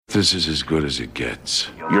This is as good as it gets.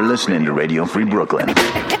 You're listening to Radio Free Brooklyn.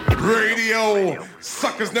 Radio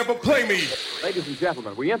suckers never play me. Ladies and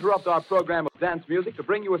gentlemen, we interrupt our program of dance music to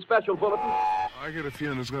bring you a special bulletin. I get a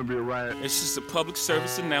feeling there's going to be a riot. It's just a public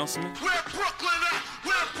service announcement. Where Brooklyn at?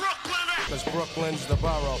 Where Brooklyn at? Because Brooklyn's the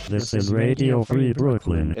borough. This is Radio Free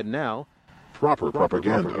Brooklyn. And now, Proper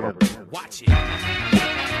propaganda. Watch it.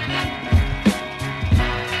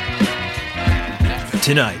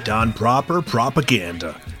 Tonight on Proper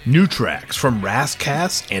Propaganda, new tracks from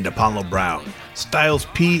Rascass and Apollo Brown, Styles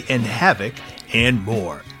P and Havoc, and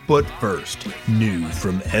more. But first, new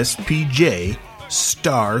from SPJ,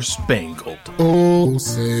 Star Spangled. Oh,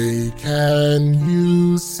 say, can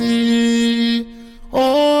you see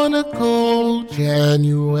on a cold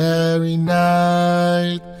January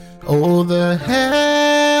night, oh, the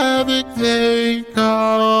havoc they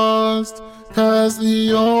caused? 'Cause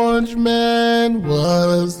the Orange Man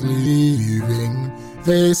was leaving.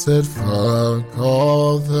 They said, fuck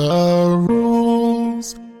all the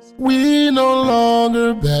rules. We no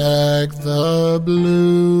longer back the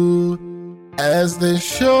blue. As they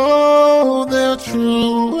show their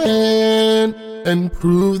true end and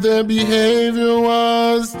prove their behavior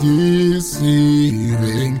was deceiving.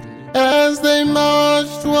 As they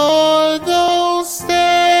marched toward those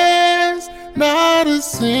stairs, not a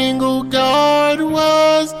single guard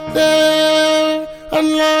was there.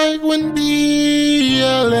 Unlike when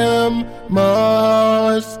BLM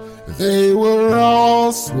marched, they were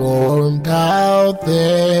all swarmed out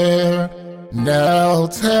there. Now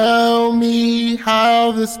tell me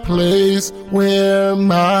how this place where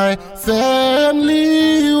my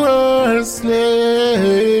family were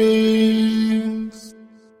slaves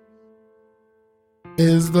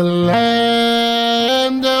is the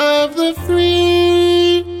land of the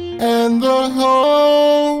free and the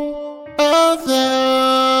home of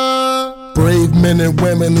the brave men and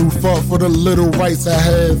women who fought for the little rights I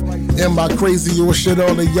have. Am I crazy or should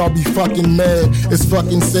all of y'all be fucking mad? It's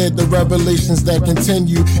fucking sad the revelations that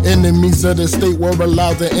continue. Enemies of the state were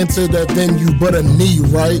allowed to enter that venue, but a knee,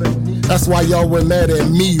 right? That's why y'all were mad at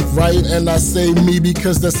me, right? And I say me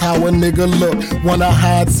because that's how a nigga look. Wanna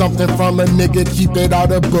hide something from a nigga, keep it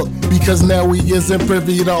out of book. Because now he isn't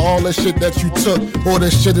privy to all the shit that you took, or the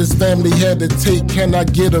shit his family had to take. Can I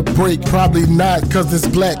get a break? Probably not, cause this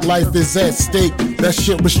black life is at stake. That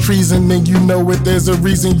shit was treason and you know it. There's a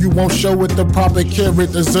reason you won't show it the proper care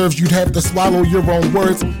it deserves. You'd have to swallow your own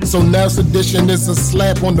words. So now sedition is a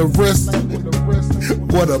slap on the wrist.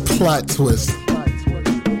 What a plot twist.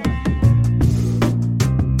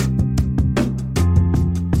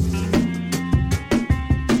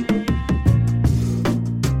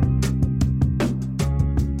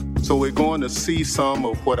 So we're going to see some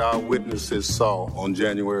of what our witnesses saw on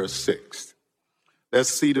January 6th. Let's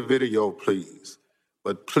see the video, please.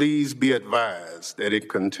 But please be advised that it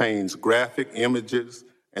contains graphic images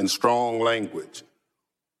and strong language,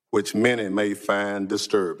 which many may find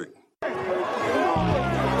disturbing. Fuck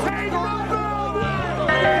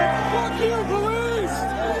you, police!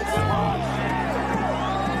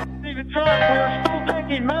 See the truck, we're still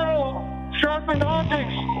taking metal, sharpened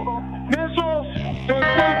objects, missiles, to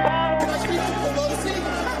include bottles. Pelosi?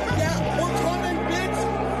 Yeah, we're coming, bitch!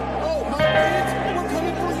 Oh, my bitch, we're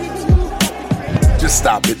coming for you too! Just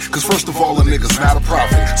stop it, cause first of all, a nigga's not a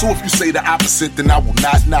prophet. So if you say the opposite, then I will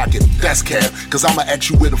not knock it. That's cap, cause I'ma ask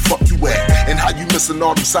you where the fuck you at, and how you missing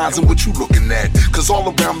all them signs and what you looking at. Cause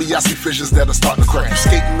all around me I see fishes that are starting to crack. You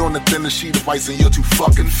skating on the thinnest sheet of ice and you're too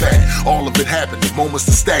fucking fat. All of it happened in moments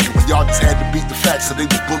to stagger when y'all just had to beat the facts, so they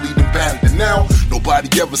was bullied and battered. And now, nobody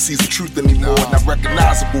ever sees the truth anymore. Not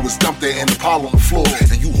recognizable is dumped there in the pile on the floor.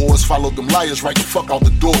 And you whores followed them liars right the fuck out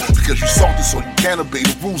the door. Because you salty so you can't obey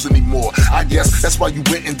the rules anymore. I guess that's why you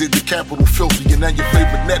went and did the Capitol filthy. And now your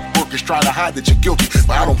favorite network is trying to hide that you're guilty.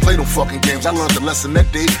 But I don't play them fucking games, I learned the lesson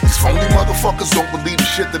that day. These phony motherfuckers don't believe the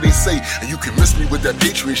shit that they say. And you can miss me with that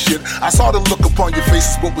patriot shit. I saw the look upon your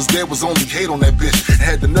faces, what was there was only hate on that bitch. And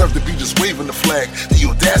had the nerve to be just waving the flag. The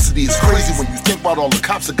audacity is crazy when you think about all the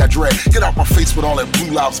cops that got dragged. Get out my face with all that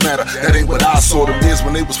blue lives matter. That ain't what I saw them years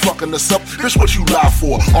when they was fucking us up. Bitch, what you lie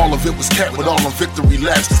for? All of it was cat with all them victory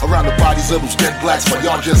laps. Around the bodies of those dead blacks, but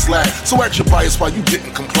y'all just laugh. So act your bias why you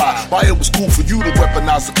didn't comply. Why it was cool for you to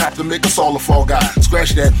weaponize the cop to make us all a fall guy.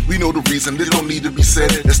 Scratch that, we know the reason, it don't need to be said.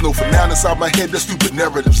 There's no finality inside my head, that stupid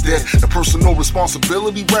narrative's dead. The personal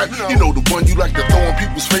responsibility rap, you know the one you like to throw in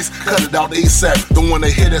people's face, cut it out ASAP. Don't wanna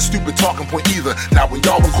hear that stupid talking point either. Now when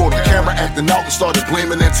y'all record the camera acting out and started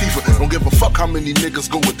blaming Antifa, don't give a fuck how many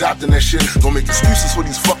niggas go adopting that shit. Don't make excuses for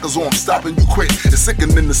these fuckers or I'm stopping you quick. It's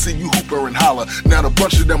sickening to see you hooper and holler. Now the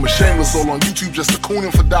bunch of them are shameless all on YouTube just to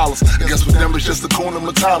cooning for dollars. I guess for them it's just a Kuna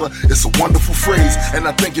Matata. It's a wonderful phrase, and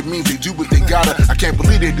I think it means they do what they gotta. I can't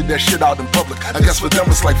believe they did that shit out in public. I guess for them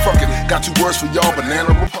it's like fuck it. Got 2 words for y'all,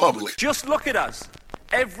 Banana Republic. Just look at us.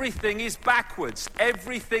 Everything is backwards.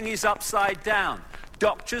 Everything is upside down.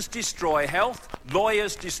 Doctors destroy health,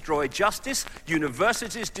 lawyers destroy justice,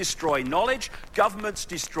 universities destroy knowledge, governments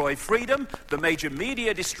destroy freedom, the major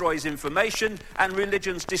media destroys information, and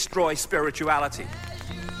religions destroy spirituality.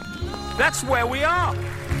 That's where we are.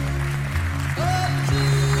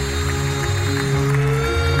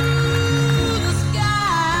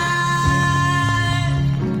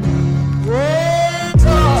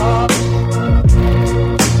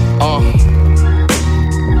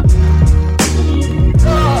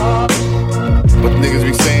 What niggas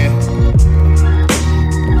be saying?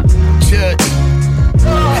 Church.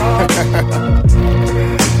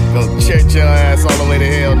 Go church your ass all the way to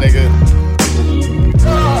hell, nigga.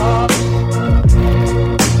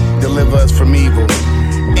 Deliver us from evil.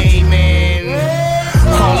 Amen.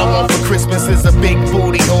 All I want for Christmas is a big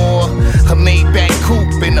booty whore, a Maybach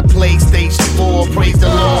coupe and a PlayStation 4. Praise the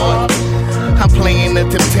Lord. I'm playing the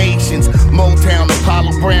Temptations, Motown,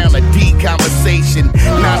 Apollo Brown, a D conversation.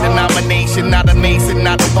 Not a nomination, not a Mason,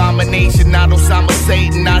 not abomination, not Osama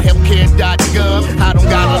Satan, not healthcare.gov. I don't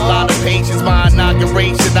got a lot of patience, my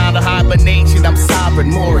inauguration, out of hibernation. I'm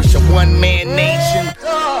sovereign, Moorish, a one-man nation.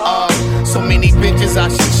 So many bitches, I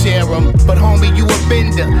should share them. But homie, you a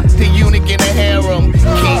bender, the eunuch in a harem.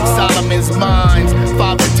 King Solomon's mines,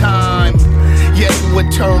 Father Time. Yes, who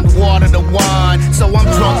would turn water to wine. So I'm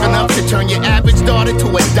drunk enough to turn your average daughter to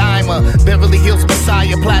a dimer. Beverly Hills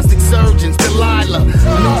Messiah, plastic surgeons, Delilah.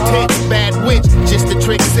 New tits, bad witch, just to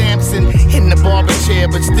trick Samson. In the barber chair,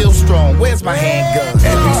 but still strong. Where's my handgun?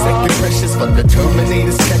 Every second precious for the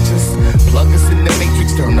Terminators catch us. Plug us in the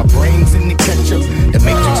Matrix, turn our brains into ketchup. The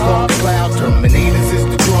Matrix called the cloud, Terminators is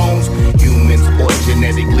the drones. Humans or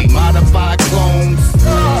genetically modified clones.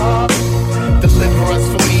 Deliver us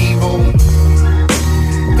from evil.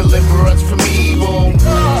 Deliver us from evil.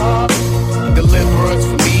 Deliver us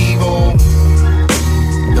from evil.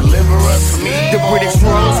 Deliver us from evil. The British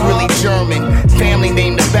royals really German. Family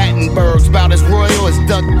named the Battenbergs. About as royal as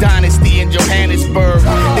Duck Dynasty in Johannesburg.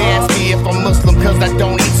 They ask me if I'm Muslim cause I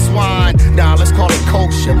don't eat swine. Nah, let's call it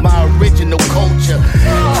kosher, my original culture.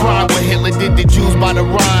 Crime what Hitler did to Jews by the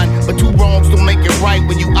Rhine. But 2 wrongs don't make it right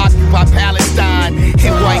when you occupy Palestine.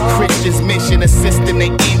 And white Christians mission assisting the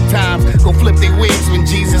end times. Go flip their wigs when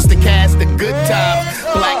Jesus to cast the good times.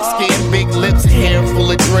 Black skin, big lips, hair full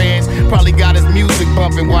of dreads. Probably got his music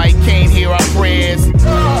bumping while he can't hear our prayers.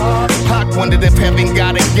 Pac wondered if heaven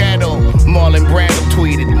got a ghetto. Marlon Brando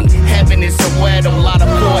tweeted me, heaven is Soweto. A lot of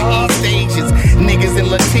poor East Asians, niggas and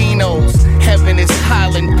Latinos. Heaven is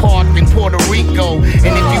Highland Park in Puerto Rico.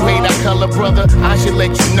 And if you hate our color, brother, I should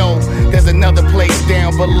let you know there's another place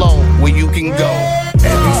down below where you can go.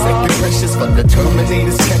 Every second precious for the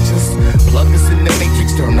Terminators catch us. Plug us in the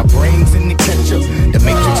Matrix, turn our brains into ketchup. The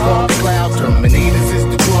Matrix called the cloud, Terminators is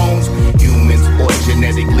the drones. Humans or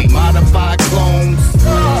genetically modified clones.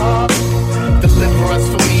 Deliver us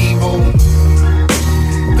from evil.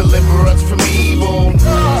 Deliver us from evil.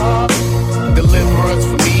 Deliver us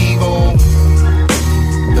from evil.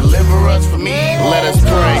 Deliver us from evil. Let us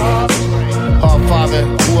pray. Our Father,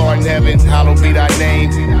 who art in heaven, hallowed be thy name.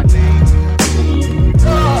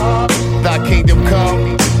 Thy kingdom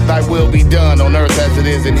come, thy will be done on earth as it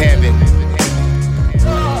is in heaven.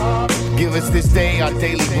 Give us this day our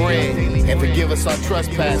daily bread, and forgive us our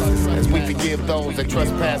trespasses, as we forgive those that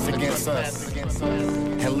trespass against us.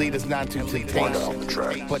 And lead us not to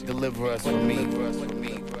temptation, but deliver us from evil.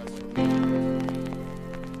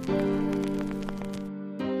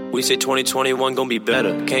 We say 2021 gonna be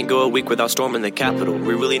better. Can't go a week without storming the Capitol.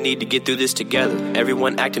 We really need to get through this together.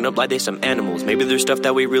 Everyone acting up like they some animals. Maybe there's stuff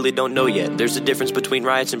that we really don't know yet. There's a difference between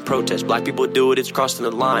riots and protests. Black people do it, it's crossing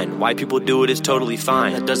the line. White people do it, it's totally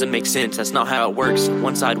fine. That doesn't make sense, that's not how it works.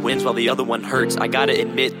 One side wins while the other one hurts. I gotta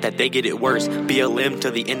admit that they get it worse. BLM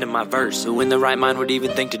to the end of my verse. Who in the right mind would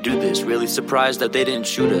even think to do this? Really surprised that they didn't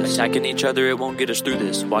shoot us. Attacking each other, it won't get us through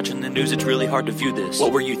this. Watching the news, it's really hard to view this.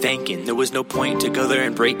 What were you thinking? There was no point to go there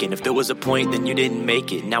and break in. If there was a point, then you didn't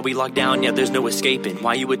make it. Now we locked down, yeah, there's no escaping.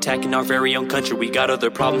 Why you attacking our very own country? We got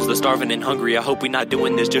other problems, they're starving and hungry. I hope we not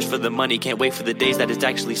doing this just for the money. Can't wait for the days that it's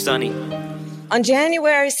actually sunny. On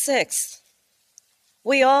January 6th,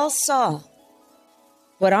 we all saw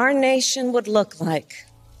what our nation would look like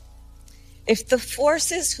if the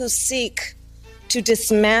forces who seek to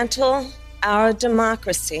dismantle our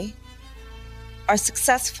democracy are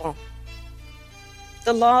successful.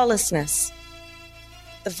 The lawlessness,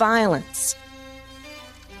 the violence,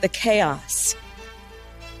 the chaos.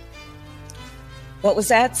 What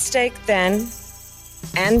was at stake then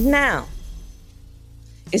and now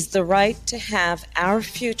is the right to have our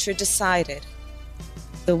future decided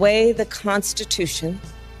the way the Constitution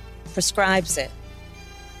prescribes it,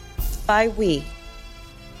 by we,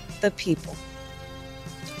 the people,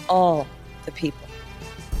 all the people.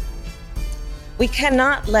 We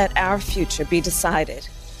cannot let our future be decided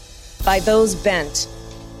by those bent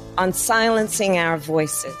on silencing our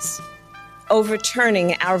voices,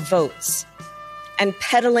 overturning our votes, and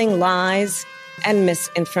peddling lies and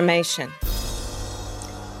misinformation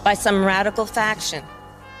by some radical faction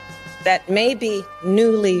that may be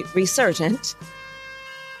newly resurgent,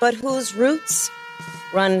 but whose roots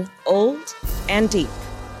run old and deep.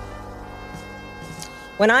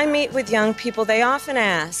 When I meet with young people, they often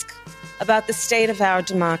ask about the state of our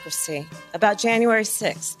democracy, about January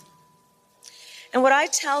 6th. And what I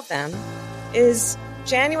tell them is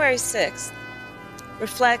January 6th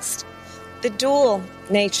reflects the dual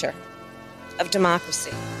nature of democracy,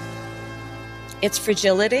 its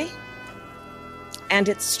fragility and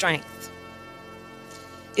its strength.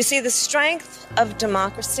 You see, the strength of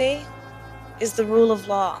democracy is the rule of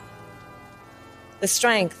law. The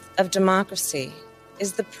strength of democracy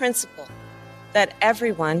is the principle that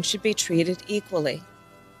everyone should be treated equally,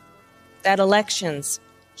 that elections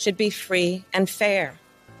should be free and fair,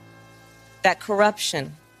 that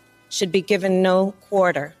corruption should be given no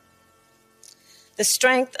quarter. The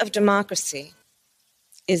strength of democracy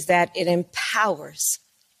is that it empowers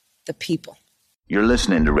the people. You're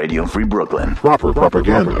listening to Radio Free Brooklyn. Proper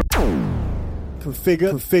propaganda.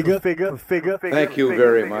 Figure. Thank you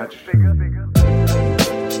very much.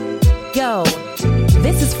 Yo,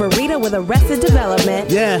 this is Farida with Arrested Development.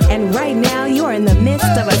 Yeah. And right now you're in the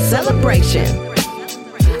midst of a celebration.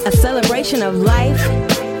 A celebration of life,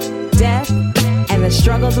 death, and the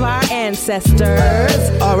struggles of our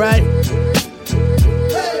ancestors. All right.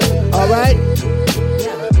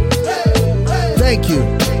 Thank you.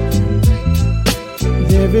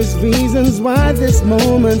 There is reasons why this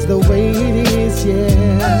moment's the way it is,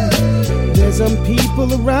 yeah. There's some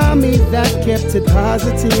people around me that kept it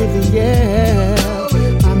positive, yeah.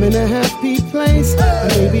 I'm in a happy place,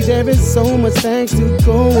 and maybe there is so much thanks to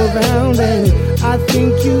go around, and I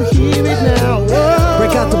think you hear it now. Whoa.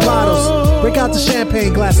 Break out the bottles. Break out the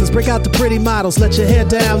champagne glasses, break out the pretty models. Let your hair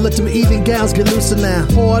down, let them evening gowns get looser now.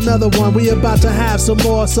 Pour another one, we about to have some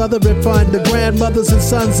more Southern fun. The grandmothers and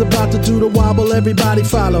sons about to do the wobble, everybody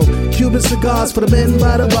follow. Cuban cigars for the men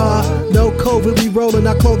by the bar. No COVID, we rolling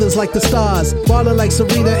our clothing like the stars. Ballin' like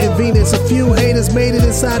Serena and Venus. A few haters made it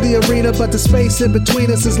inside the arena, but the space in between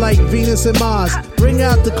us is like Venus and Mars. Bring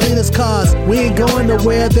out the cleanest cars, we ain't going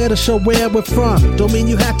nowhere, there to show where we're from. Don't mean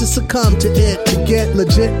you have to succumb to it to get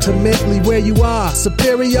legitimately where you are.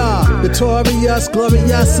 Superior, notorious,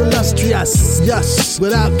 glorious, illustrious. Yes,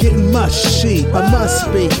 without getting mushy, I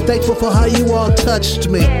must be thankful for how you all touched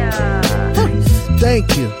me.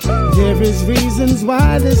 Thank you. There is reasons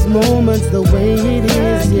why this moment's the way it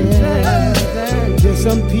is, yeah. There's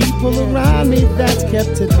some people around me that's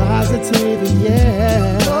kept it positive,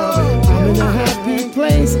 yeah. I'm in a happy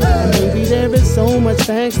place, and maybe there is so much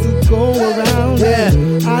thanks to go around. Yeah.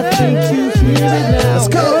 I think you hear it now. Let's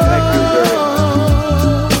go.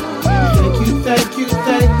 Thank you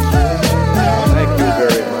very much. Thank you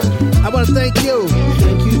very much. I want to thank you.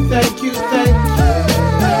 Thank you. Thank you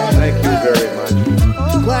very much.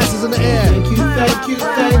 Glasses in the air. Thank you. Thank you.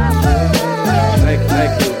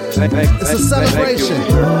 It's a celebration.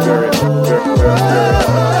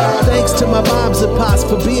 Thanks to my moms and pops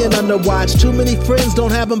for being under watch. Too many friends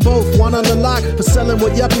don't have them both. One on the lock for selling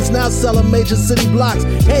what yuppies now selling major city blocks.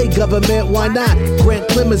 Hey government, why not grant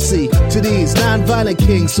clemency to these non-violent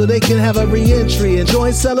kings so they can have a re-entry and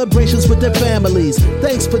join celebrations with their families.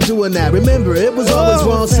 Thanks for doing that. Remember, it was always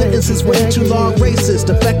wrong sentences, way too long, racist,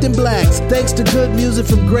 affecting blacks. Thanks to good music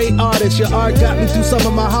from great artists, your art got me through some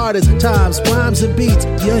of my hardest times. Rhymes and beats,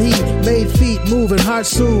 your heat made feet move and hearts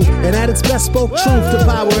soothe, and at its best spoke truth to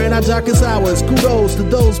power in our darkest office hours. Kudos to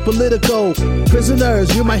those political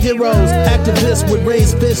prisoners. You're my heroes. Activists with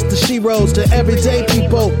raised fists to sheroes. To everyday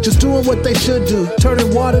people just doing what they should do.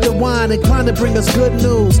 Turning water to wine, inclined to bring us good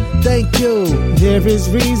news. Thank you. There is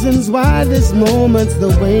reasons why this moment's the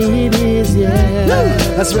way it is, yeah.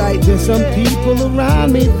 That's right. There's some people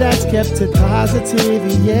around me that's kept it positive,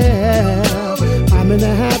 yeah. I'm in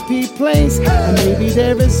a happy place, and maybe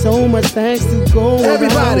there is so much thanks to go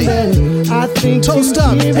Everybody, around. I think toast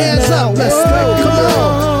up, hands up, let's go, come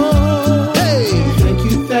on. Hey. Thank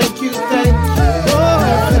you, thank you, thank you.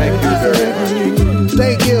 Oh, Thank you very much.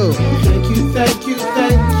 Thank you. Thank you, thank you,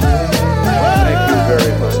 thank you. Thank you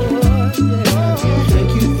very much.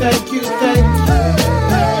 Thank you, thank you, thank you.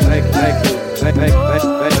 Thank you.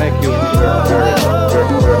 Thank you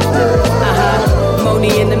very much.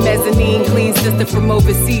 Moni in the mezzanine, clean sister from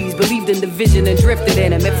overseas. Believed in the vision and drifted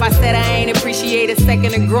in him. If I said I ain't appreciate a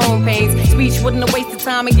second of growing pains, speech wouldn't have wasted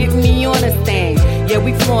time in getting me on this thing. Yeah,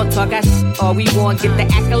 we flaunt, talk our shit all we want. Get the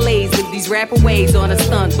accolades of these rapper ways on a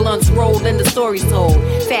stunt. Blunts rolled and the stories told.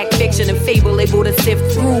 Fact, fiction, and fable able to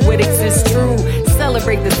sift through what exists true.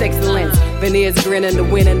 Celebrate this excellence. Veneers grinning to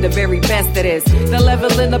winning the very best of this. The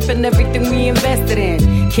leveling up in everything we invested in.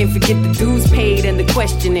 Can't forget the dues paid and the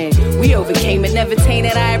questioning. We overcame it, never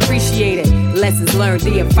tainted, I appreciate it. Lessons learned,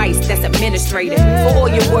 the advice that's administrated. For all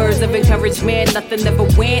your words of encouragement, nothing ever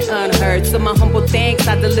went unheard. So my humble thanks,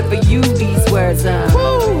 I deliver you these words.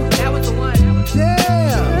 Woo! That was the one.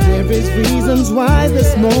 Yeah. There is reasons why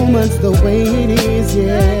this moment's the way it is,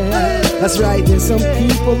 yeah. That's right. There's some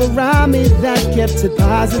people around me that kept it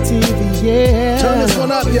positive, yeah. Turn this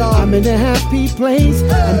one up, y'all. I'm in a happy place,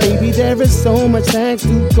 and baby, there is so much thanks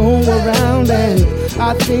to go around, and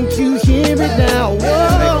I think you hear it now. Whoa,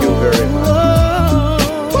 Thank you very much.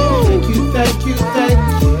 Whoa. Thank you, thank you, thank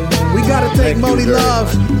you. We gotta thank Moni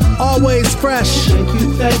Love. Always fresh. Thank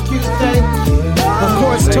you, thank you, thank you. Of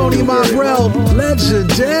course, Tony Mongrell,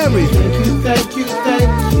 legendary. Thank you, thank you,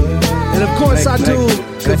 thank you. And of course, I do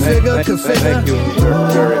configure. Thank you very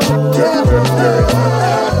much.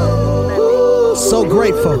 Ooh, so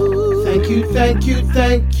grateful. Thank you, thank you,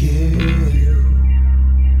 thank you.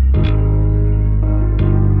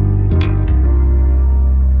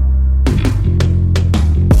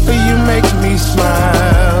 You make me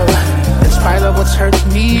smile, in spite of what's hurt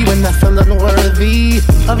me when I feel unworthy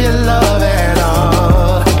of your love at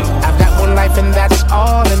all. I've got one life and that's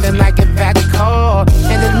all, and then I get that call,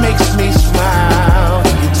 and it makes me smile.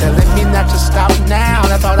 You telling me not to stop now,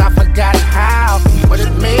 and I thought I forgot how, but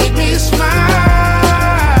it made me smile.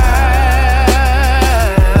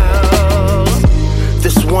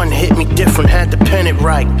 This one hit me different, had to pen it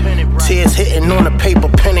right. Tears hitting on the paper,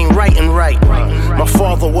 pen ain't writing right. My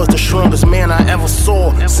father was the strongest man I ever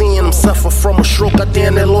saw. Seeing him suffer from a stroke, I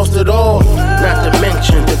damn near lost it all. Not to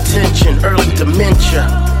mention detention, early dementia.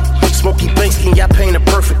 Smokey Bankskin, y'all paint a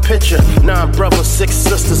perfect picture. 9 brothers, 6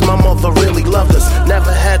 sisters, my mother really loved us.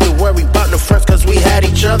 Never had to worry about no friends cause we had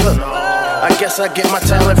each other. I guess I get my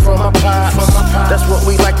talent from my pops. That's what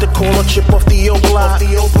we like to call a chip off the old block.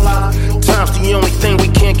 Time's the only thing we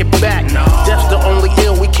can't get back. Death's the only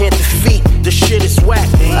ill we can't defeat. The shit is whack.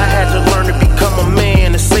 I had to learn to become a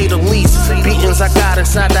man, to say the least. Beatings I got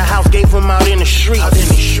inside the house gave them out in the streets.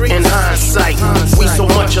 In hindsight, we so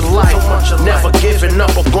much alike. Never giving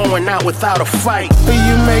up or going out without a fight.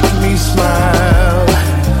 You make me smile,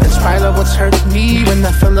 in spite of what's hurt me when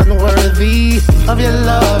I feel unworthy of your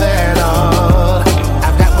love at all.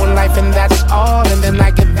 I've got one life and that's all, and then I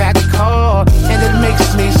get that call, and it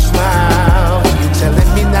makes me smile. You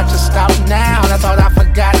telling me not to stop now, and I thought I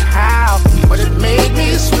forgot how, but it made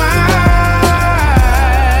me smile.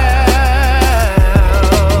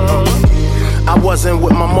 I wasn't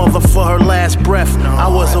with my mother for her last breath. I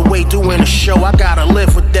was away doing a show, I gotta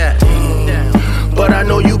live with that. But I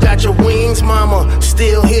know you got your wings, mama.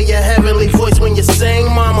 Still hear your heavenly voice when you sing,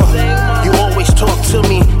 mama. You always talk to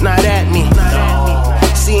me, not at me.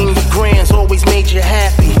 Seeing your grands always made you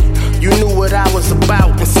happy. You knew what I was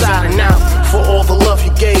about, inside and out. For all the love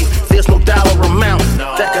you gave, there's no dollar amount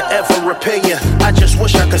that could ever repay you. I just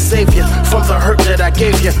wish I could save you from the hurt that I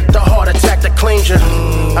gave you, the heart attack that claimed you.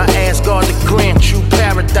 I ask God to grant you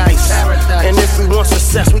paradise. And if we want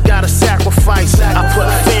success, we gotta sacrifice. I put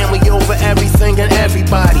family over everything and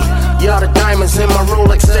everybody. Y'all the diamonds in my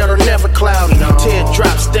Rolex that are never cloudy.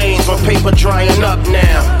 Teardrop stains on paper drying up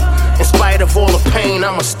now. In spite of all the pain,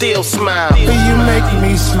 I'ma still smile. You make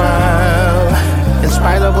me smile, in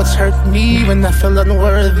spite of what's hurt me when I feel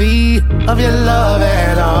unworthy of your love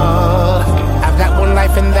at all. I've got one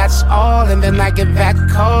life and that's all, and then I get that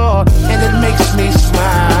call, and it makes me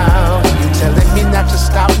smile. You telling me not to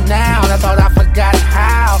stop now, and I thought I forgot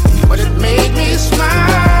how, but it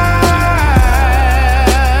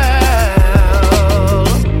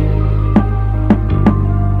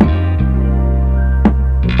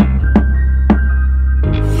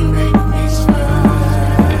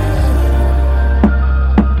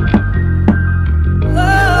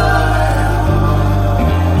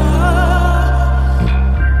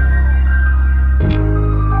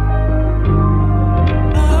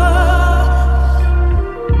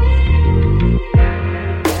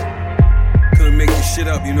shit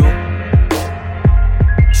up, you know?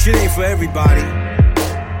 Shit ain't for everybody.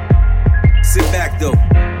 Sit back though,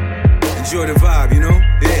 enjoy the vibe, you know?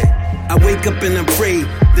 Yeah. I wake up and I pray,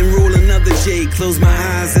 then roll another J. Close my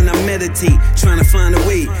eyes and I meditate, trying to find a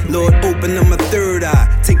way. Lord, open up my third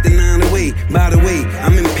eye, take the 9 away. By the way,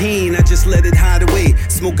 I'm in pain, I just let it hide away.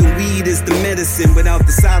 Smoking weed is the medicine without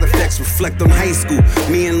the side effects. Reflect on high school,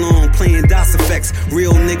 me and Long playing DOS effects.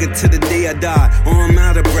 Real nigga to the day I die, or I'm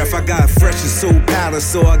out of breath. I got fresh and soul powder,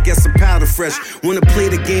 so I guess I'm powder fresh. Wanna play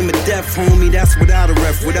the game of death, homie, that's without a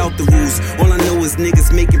ref, without the rules. All I know is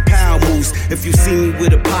niggas making power moves. If you see me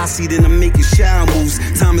with a posse, then I'm making shower moves.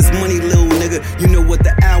 Time is money, little nigga, you know what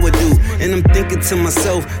the hour do. And I'm thinking to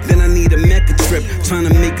myself, then I need a Mecca trip. Trying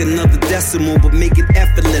to make another decimal, but make it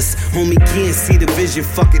effortless. Homie can't see the vision,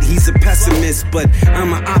 fuck it, he's a pessimist. But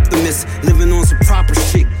I'm an optimist, living on some proper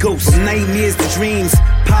shit. Ghosts, from nightmares to dreams,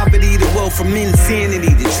 poverty to wealth, from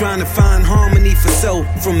insanity to trying to find harmony for self,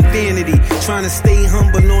 from vanity, trying to stay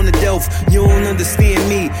humble on the delf. You don't understand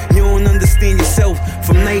me, you don't understand yourself.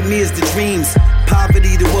 From nightmares to dreams,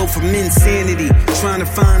 poverty to wealth, from insanity, trying to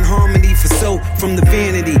find harmony for self, from the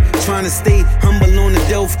vanity, trying to stay humble on the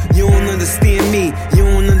delf. You don't understand me, you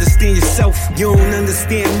don't understand yourself. You don't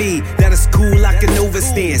understand me, that is cool, I can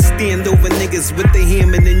overstand. Stand over niggas with the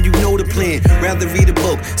hammer, then you know the plan. Rather read a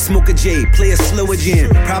book, smoke a J, play a slower jam.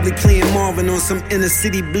 Probably playing Marvin on some inner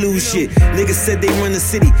city blues shit. Niggas said they run the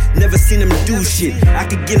city, never seen them do shit. I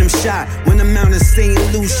could get them shot when I'm out in St.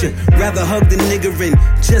 Lucia. Rather hug the nigga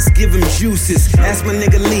and just give him juices. Ask my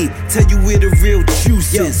nigga Lee, tell you where the real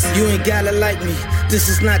juice is. You ain't gotta like me, this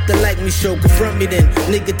is not the like me show. Confront me then,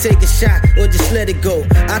 nigga, take a shot or just let it go.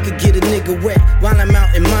 I could get a nigga wet while I'm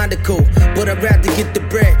out in Monaco, but I'd rather get the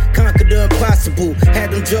bread, conquer the impossible.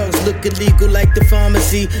 Had them drugs look illegal like the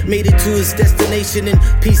pharmacy. Made it to its destination in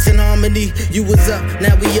peace and harmony. You was up,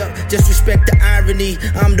 now we up, just respect the irony.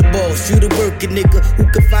 I'm the boss, you the working nigga, who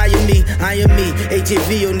could fire me? I am me,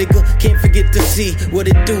 AJVO nigga, can't forget to see what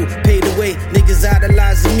it do. Paid away, niggas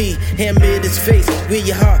idolizing me. Hammer in his face, where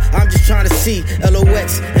your heart, I'm just trying to see.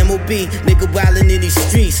 LOX, MOB, nigga wildin' in these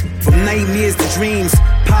streets. From nightmares to dreams,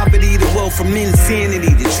 poverty to wealth, from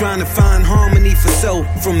insanity to trying to find harmony for self,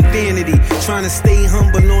 from vanity, trying to stay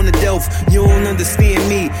humble on the delf. You don't understand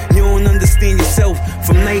me, you don't understand yourself.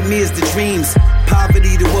 From nightmares to dreams,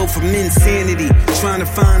 poverty to wealth, from insanity, trying to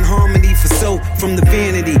find harmony for self, from the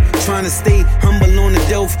vanity, trying to stay humble on the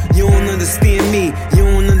delf. You don't understand me, you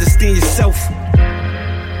don't understand yourself.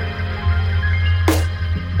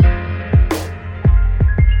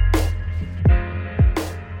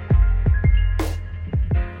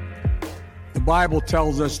 The Bible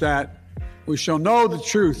tells us that we shall know the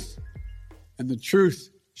truth, and the truth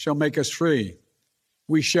shall make us free.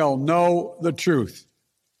 We shall know the truth.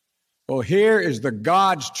 Well, here is the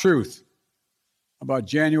God's truth about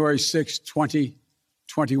January 6,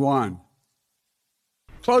 2021.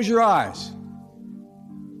 Close your eyes.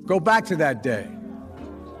 Go back to that day.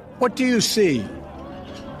 What do you see?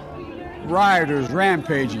 Rioters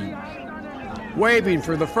rampaging, waving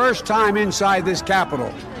for the first time inside this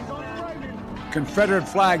Capitol. Confederate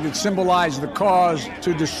flag that symbolized the cause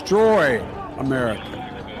to destroy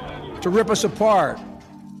America, to rip us apart.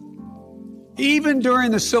 Even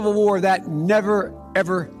during the Civil War, that never,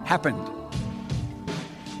 ever happened.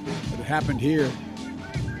 But it happened here in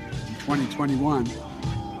 2021.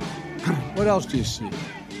 What else do you see?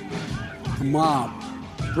 A mob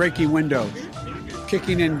breaking windows,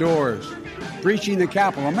 kicking in doors, breaching the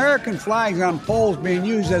Capitol. American flags on poles being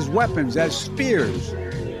used as weapons, as spears.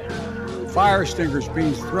 Fire extinguishers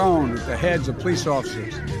being thrown at the heads of police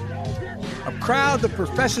officers. A crowd that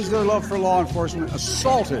professes their love for law enforcement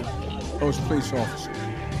assaulted those police officers,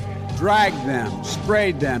 dragged them,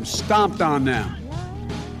 sprayed them, stomped on them.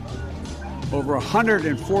 Over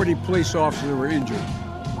 140 police officers were injured.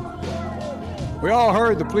 We all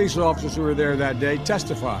heard the police officers who were there that day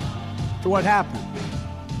testify to what happened.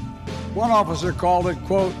 One officer called it,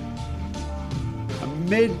 quote, a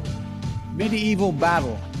medieval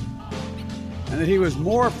battle, and that he was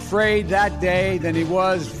more afraid that day than he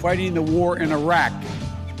was fighting the war in Iraq.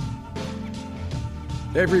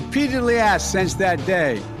 They've repeatedly asked since that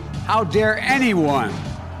day, how dare anyone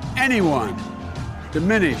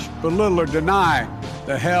diminish, belittle, or deny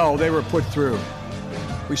the hell they were put through.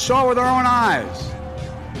 We saw with our own eyes.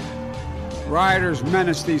 Rioters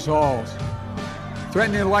menaced these halls,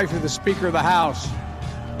 threatening the life of the Speaker of the House,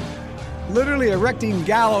 literally erecting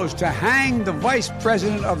gallows to hang the Vice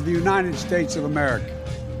President of the United States of America.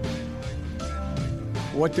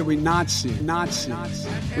 What did we not see?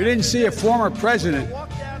 We didn't see a former president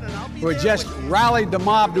who had just rallied the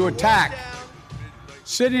mob to attack,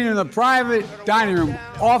 sitting in the private dining room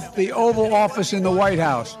off the Oval Office in the White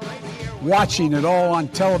House, watching it all on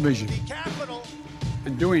television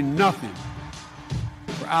and doing nothing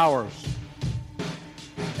for hours.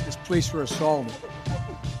 As police were assaulted,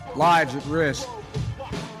 lives at risk,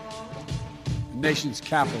 the nation's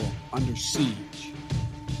capital under siege.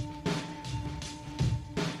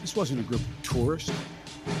 This wasn't a group of tourists.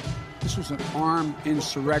 This was an armed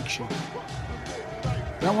insurrection.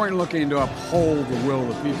 They weren't looking to uphold the will of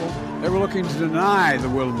the people. They were looking to deny the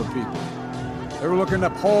will of the people. They weren't looking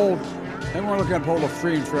to uphold a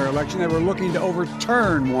free and fair election. They were looking to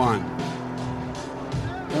overturn one.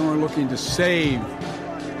 They weren't looking to save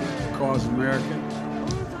the cause of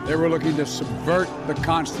America. They were looking to subvert the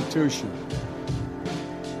Constitution.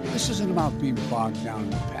 This isn't about being bogged down in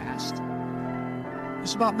the past.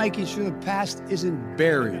 It's about making sure the past isn't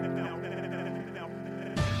buried.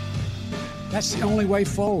 That's the only way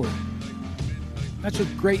forward. That's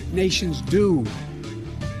what great nations do.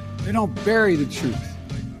 They don't bury the truth.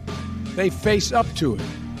 They face up to it.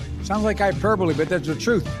 Sounds like hyperbole, but that's the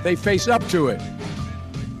truth. They face up to it.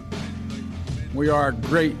 We are a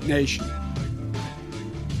great nation.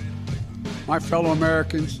 My fellow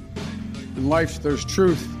Americans, in life there's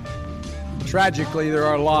truth. And tragically, there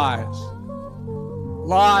are lies.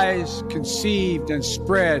 Lies conceived and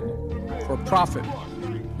spread for profit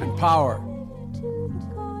and power.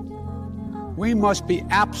 We must be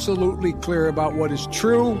absolutely clear about what is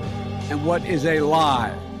true and what is a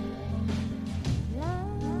lie.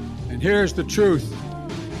 And here's the truth.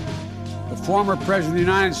 The former President of the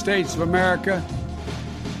United States of America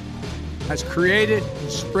has created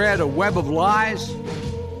and spread a web of lies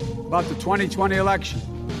about the 2020 election.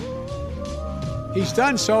 He's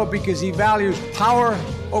done so because he values power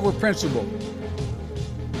over principle,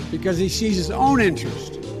 because he sees his own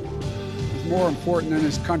interest more important than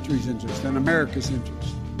his country's interest, than America's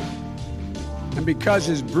interest. And because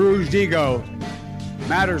his bruised ego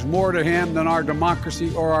matters more to him than our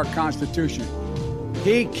democracy or our Constitution,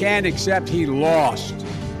 he can't accept he lost.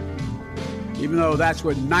 Even though that's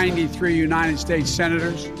what 93 United States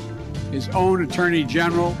senators, his own attorney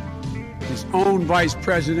general, his own vice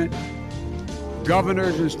president,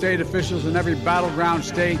 governors and state officials in every battleground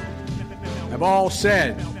state have all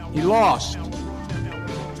said he lost.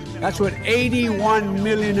 That's what 81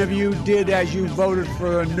 million of you did as you voted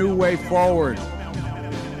for a new way forward.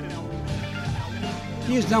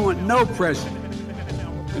 He has done what no president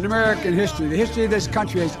in American history, the history of this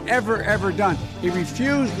country, has ever done. He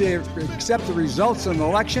refused to accept the results of an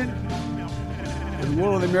election and the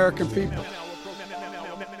will of the American people.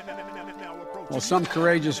 While some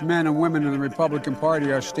courageous men and women in the Republican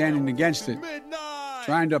Party are standing against it,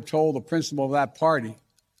 trying to uphold the principle of that party,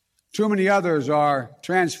 too many others are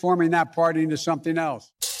transforming that party into something else.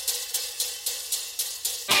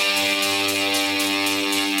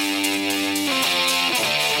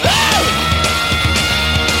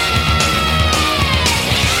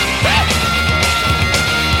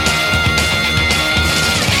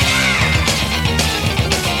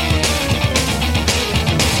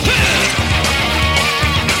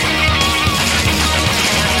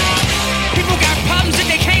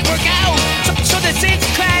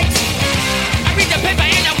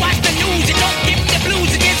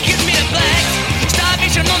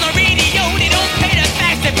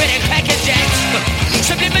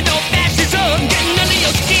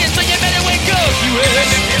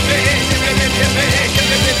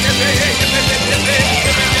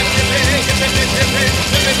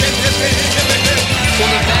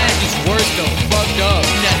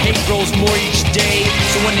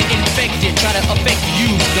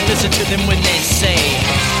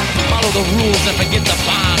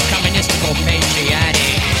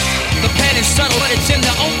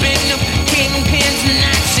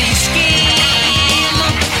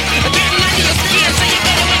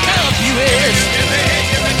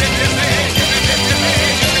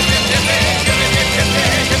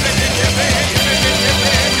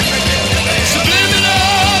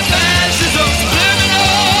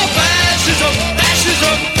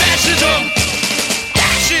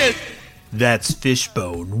 That's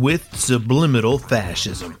Fishbone with Subliminal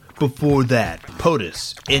Fascism. Before that,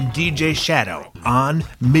 POTUS and DJ Shadow on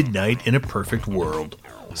Midnight in a Perfect World.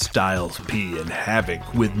 Styles P and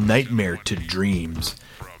Havoc with Nightmare to Dreams.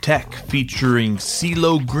 Tech featuring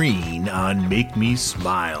CeeLo Green on Make Me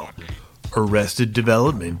Smile. Arrested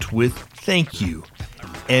Development with Thank You.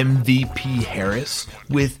 MVP Harris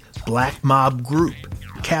with Black Mob Group,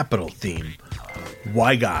 Capital Theme.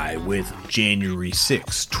 Y-Guy with January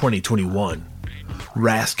 6, 2021.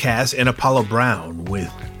 Rascass and Apollo Brown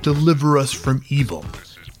with Deliver Us from Evil.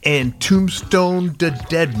 and Tombstone the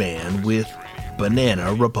Dead Man with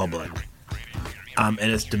Banana Republic. I'm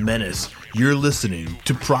Ennis de Menace. You're listening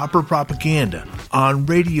to Proper Propaganda on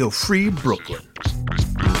Radio Free Brooklyn.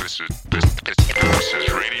 This is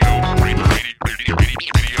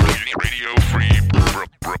Radio Free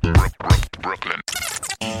Brooklyn.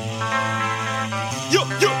 Yo.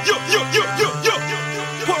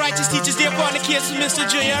 Poor righteous teachers, they're born the kids from Mr.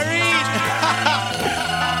 J. Reed.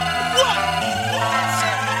 What?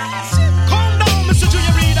 Calm down, Mr. J.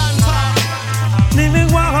 Reed, on time. Living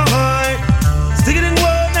why? Sticking in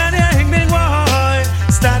why? Now they're hanging why?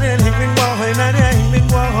 Started hanging why? Now they're hanging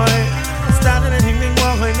why? Started hanging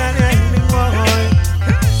why? Now they're hanging why?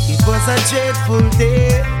 It was a dreadful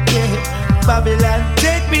day, yeah. Babylon,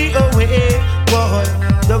 take me away, boy.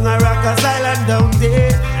 Down a Rockers Island down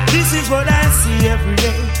there. This is what I see every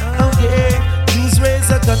day. Oh yeah, use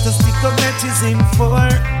razor, got to stick up matches in for.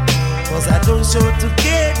 Cause I don't show to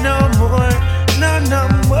get no more. No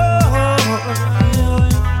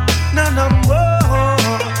more.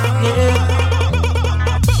 Yeah.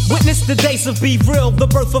 Witness the days of Be Real, the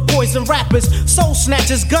birth of poison rappers, soul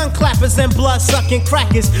snatchers, gun clappers, and blood-sucking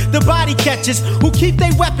crackers. The body catchers who keep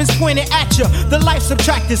their weapons pointed at you. The life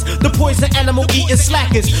subtractors, the poison animal eating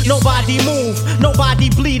slackers. Nobody move, nobody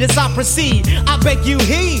bleed as I proceed. I beg you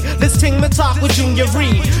heed this ting me talk with Junior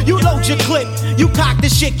Reed. You load your clip, you cock the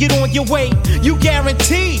shit, get on your way. You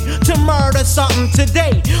guaranteed to murder something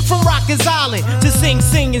today. From Rockers Island to Sing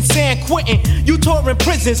Sing and San Quentin, you touring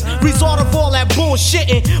prisons, resort of all that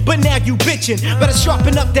bullshitting. But now you bitchin', better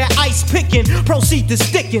sharpen up that ice pickin'. Proceed to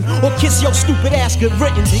stickin', or kiss your stupid ass good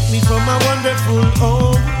written. Take me from my wonderful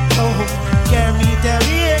home, carry me down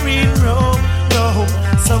here in Rome,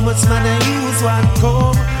 so much man I use one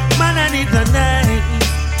comb. Man I need a knife,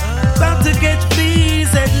 bound to get fleas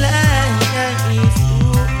and lies.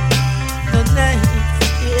 The knife,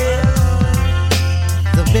 yeah.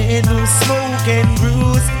 The men who smoke and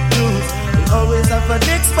bruise, we always have an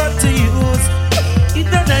expert to use. It's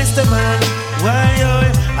not nice to man, why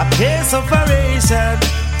a place of operation,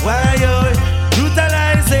 why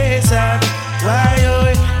brutalization, why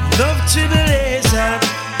love tribulation,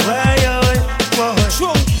 why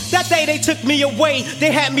True, that day they took me away,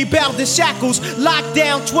 they had me bound in shackles, locked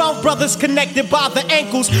down, 12 brothers connected by the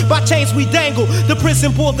ankles, by chains we dangle, the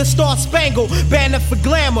prison bore the star spangled, banner for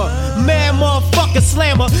glamour, man motherfucker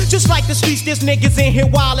slammer, just like the streets there's niggas in here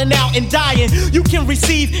wildin' out and dying, you can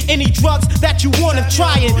receive any drugs that you want and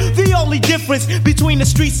trying, the only difference between the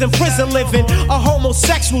streets and prison living are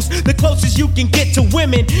homosexuals, the closest you can get to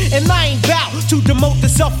women, and I ain't bout to demote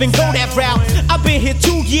myself and go that route, I've been here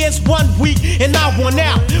 2 years, 1 week, and I want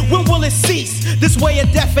out, when will it cease? This way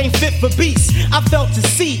of death ain't fit for beasts, I felt to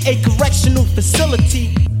see a correctional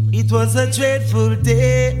facility. It was a dreadful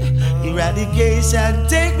day, eradication,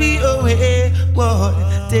 take me away, boy,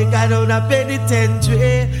 take I down a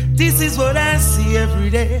penitentiary. This is what I see every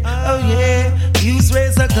day, oh yeah. Use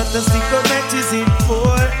razor, cut the stick of matches in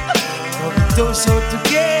for. But we don't show to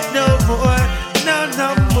get no more, no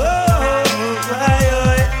more.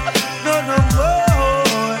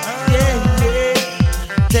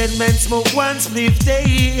 Men smoke one spliff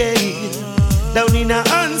day down in a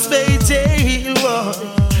unspayed jail.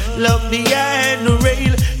 Lock behind the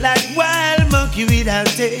rail like wild monkey without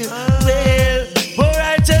tail. Well, poor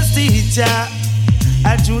righteous teacher,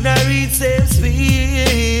 I do not read safe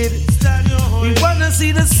speed. We wanna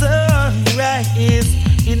see the sun rise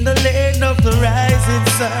in the land of the rising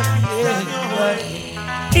sun.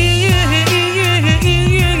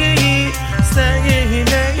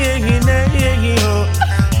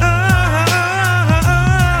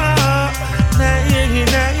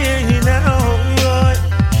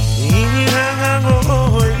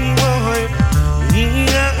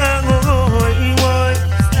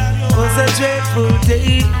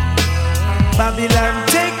 Babylon,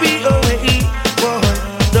 take me away, boy.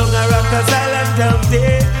 Down a Rockers Island down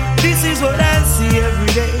there. This is what I see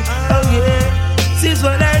every day. Oh yeah, this is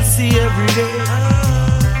what I see every day.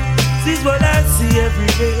 This is what I see every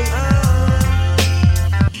day.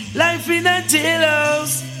 Life in a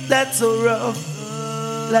jailhouse, that's so rough.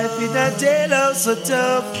 Life in a jailhouse, so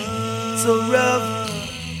tough, so rough.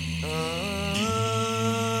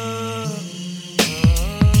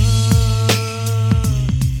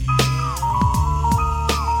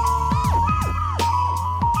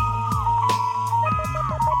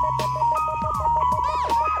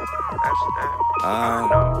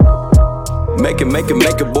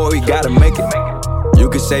 Make it, boy, we gotta make it. You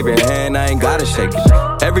can save your hand, I ain't gotta shake it.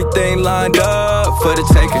 Everything lined up for the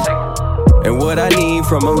taking. And what I need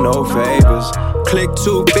from them, no favors. Click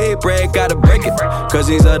too big, bread, gotta break it. Cause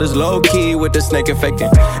these others low key with the snake and faking.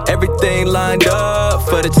 Everything lined up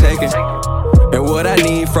for the taking. And what I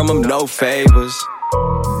need from them, no favors.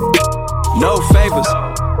 No favors.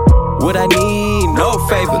 What I need, no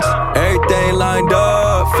favors. Everything lined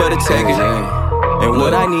up for the taking. And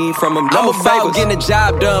what I need from them, no favors. I'm about getting the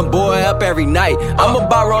job done, boy, up every night. I'm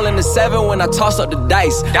about rolling the 7 when I toss up the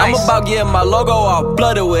dice. I'm about getting my logo all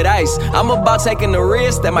blooded with ice. I'm about taking the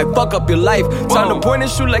risk that might fuck up your life. Time to point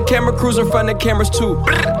and shoot like camera crews in front of cameras too.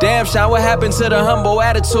 Damn, Sean, what happened to the humble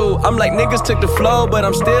attitude? I'm like, niggas took the flow, but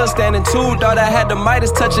I'm still standing too. Thought I had the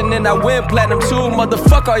Midas touching and I went platinum too.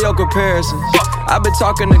 Motherfuck all your comparisons. I've been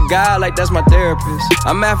talking to God like that's my therapist.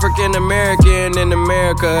 I'm African American in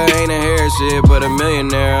America, ain't a hair shit, but a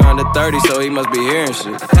millionaire under 30, so he must be hearing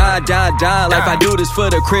shit. Die, like I do this for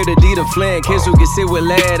the critter, D the Flint. Kids who get sit with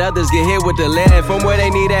lead, others get hit with the lead. From where they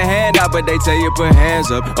need a hand out, but they tell you put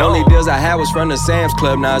hands up. Only deals I had was from the Sam's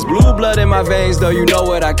Club. Now it's blue blood in my veins, though you know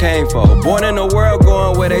what I came for. Born in the world,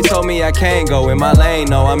 going where they told me I can't go. In my lane,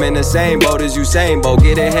 no, I'm in the same boat as Usain Bolt.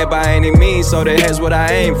 Get ahead by any means, so the head's what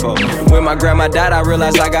I aim for. When my grandma died, I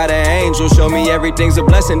realized I got an angel. Show me everything's a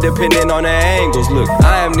blessing, depending on the angles. Look,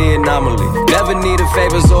 I am the anomaly. Never needed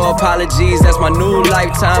favors or apologies. That's my new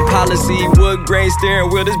lifetime policy. Wood grain steering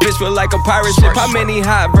wheel, this bitch feel like a pirate ship. How many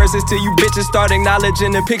hot verses till you bitches start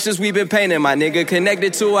acknowledging the pictures we been painting? My nigga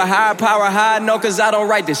connected to a higher power, high no, cause I don't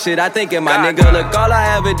write this shit. I think in my nigga, look, all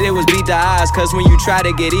I ever did was beat the odds. Cause when you try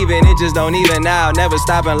to get even, it just don't even out. Never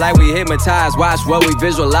stopping like we hypnotized. Watch what we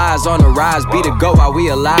visualize on the rise. Be the go while we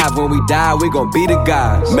alive. When we die, we gon' be the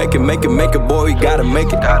guys. Make it, boy, we gotta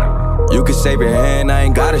make it. You can save your hand, I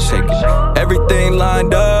ain't gotta shake it. Everything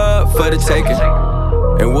lined up for the taking.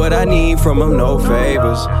 And what I need from them, no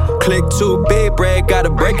favors. Click too big, bread, gotta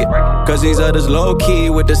break it. Cause these others low key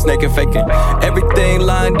with the snake and faking. Everything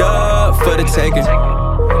lined up for the taking.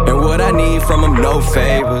 And what I need from them, no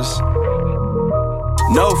favors.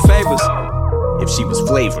 No favors. If she was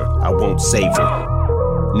flavor, I won't save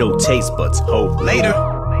her. No taste buds, hope later.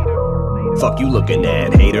 Fuck you looking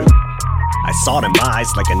at, hater. I saw them eyes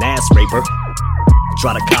like an ass raper.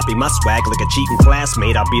 Try to copy my swag like a cheating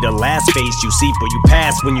classmate. I'll be the last face you see before you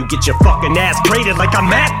pass when you get your fucking ass graded like I'm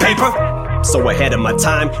math paper. So ahead of my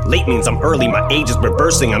time, late means I'm early, my age is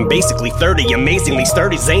reversing. I'm basically 30, amazingly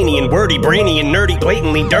sturdy, zany and wordy, brainy and nerdy,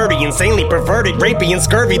 blatantly dirty, insanely perverted, rapey and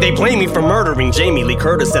scurvy. They blame me for murdering Jamie Lee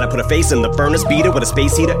Curtis. Said I put a face in the furnace beater with a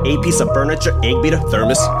space heater, a piece of furniture, egg beater,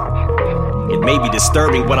 thermos. It may be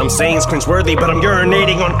disturbing, what I'm saying is cringeworthy, but I'm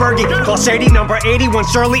urinating on Fergie. Call Shady number 81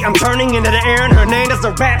 Shirley. I'm turning into the Aaron Hernandez,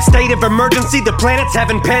 a rap state of emergency. The planet's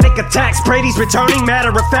having panic attacks. Brady's returning.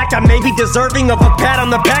 Matter of fact, I may be deserving of a pat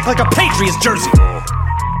on the back like a Patriots jersey.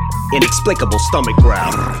 Inexplicable stomach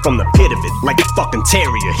growl from the pit of it, like a fucking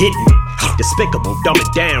terrier hitting me. Despicable, dumb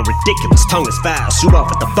it down, ridiculous, tongue is foul. Shoot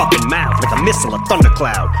off at the fucking mouth like a missile, a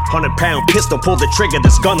thundercloud. 100-pound pistol, pull the trigger,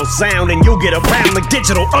 this gun'll sound, and you'll get around like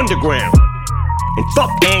Digital Underground. And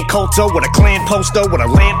fuck Ann Coulter with a clan poster, with a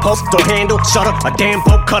lamppost, door handle, shutter, a damn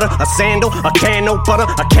bolt cutter, a sandal, a can, no butter,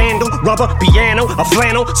 a candle, rubber, piano, a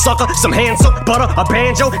flannel, sucker, some hand soap, butter, a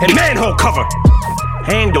banjo, and manhole cover.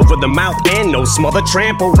 Hand over the mouth and nose, smother,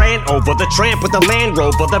 trample, ran over the tramp with the Land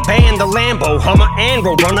Rover, the band, the Lambo, Hummer, and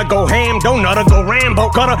roll, runner, go ham, donutter, go Rambo,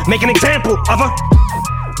 gotta make an example of her.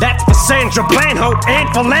 That's for Sandra Blanco and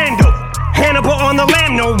for Lando. Hannibal on the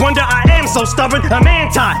lamb, no wonder I am so stubborn. I'm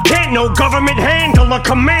anti, can't no government handle a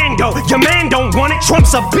commando. Your man don't want it,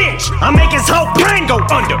 Trump's a bitch. I make his whole brand go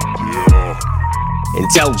under. And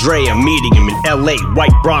tell Dre I'm meeting him in LA.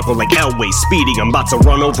 White Bronco like Elway speeding. I'm about to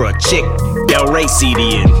run over a chick, Del Rey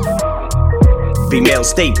CD in. Female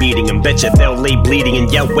state beating him, betcha they'll lay bleeding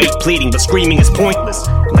and yell wait pleading, but screaming is pointless.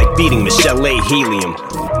 Like feeding Michelle A. helium.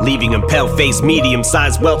 Leaving him pale-faced,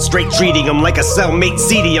 medium-sized welt, straight treating him like a cellmate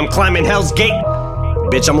seedy. I'm climbing Hell's Gate.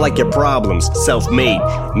 Bitch, I'm like your problems, self-made.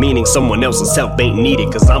 Meaning someone else's help ain't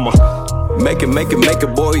needed, cause I'm a... Make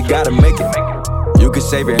it, boy, you gotta make it. You can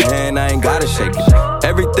save your hand, I ain't gotta shake it.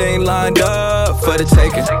 Everything lined up for the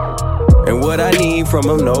taking. And what I need from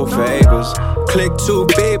them, no favors. Click too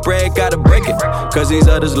big, bread, gotta break it. Cause these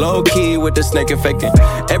others low-key with the snake and faking.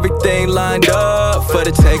 Everything lined up for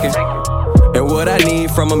the taking. And what I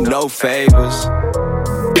need from them, no favors.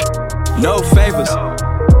 No favors.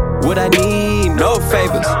 What I need, no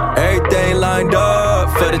favors. Everything lined up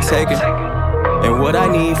for the taking. And what I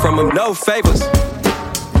need from them, no favors.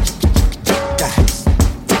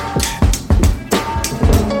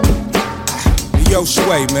 Yo,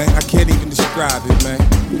 Sway, man, I can't even describe it, man.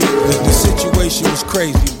 The situation was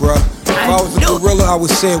crazy, bruh. If I was a gorilla, I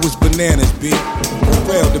would say it was bananas, B.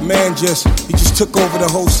 For real, the man he just took over the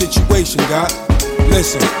whole situation, God.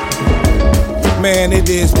 Listen, man, it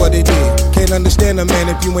is what it is. Can't understand a man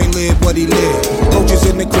if you ain't lived what he lived. Roaches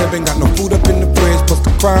in the crib, ain't got no food up in the fridge. Plus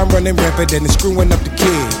the crime running rampant and it's screwing up the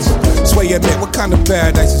kids. Sway a man, what kind of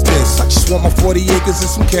paradise is this? I just want my 40 acres and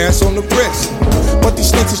some cash on the wrist. But these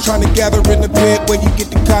snakes is trying to gather in the pit where you get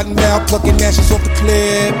the cotton out, plucking ashes off the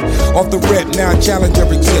clip. Off the rip, now challenger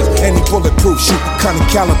exists. Any bulletproof shoot, what kind of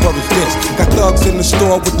caliber is this? Got thugs in the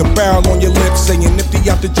store with the barrel on your lips, saying nifty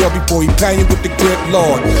out the jail before he pound you with the grip,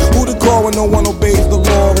 Lord. Who to call when no one obeys the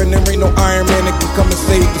law? And there ain't no Iron Man that can come and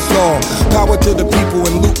save us all. Power to the people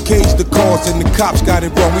and Luke Cage the cause, and the cops got it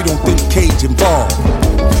wrong, we don't think Cage involved.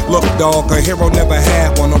 Look, dog, a hero never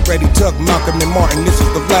had one. Already took Malcolm and Martin, this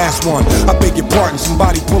is the last one. I beg your pardon,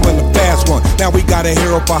 somebody pulling a fast one. Now we got a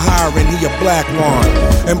hero for hire and he a black one.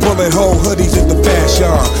 And bullet hole hoodies is the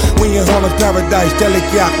fashion. When you're Harlem's paradise,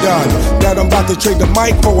 delicate done. That I'm about to trade the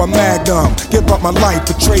mic for a magnum. Give up my life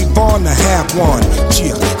for Trayvon to have one.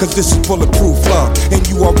 Yeah, cause this is bulletproof love. And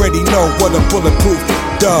you already know what a bulletproof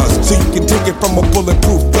does. So you can take it from a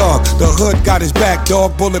bulletproof thug. The hood got his back,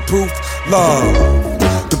 dog, bulletproof love.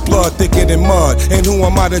 The blood thicker than mud. And who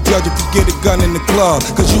am I to judge if you get a gun in the club?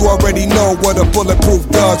 Cause you already know what a bulletproof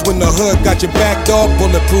does. When the hood got your back, dog,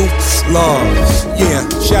 bulletproof love. Yeah,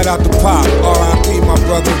 shout out to Pop, R.I.P. my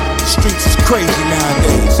brother. The streets is crazy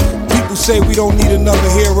nowadays. People say we don't need another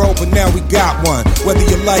hero, but now we got one. Whether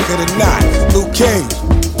you like it or not. Luke Cage,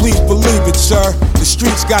 please believe it, sir. The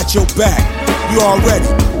streets got your back. You already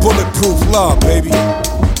bulletproof love, baby.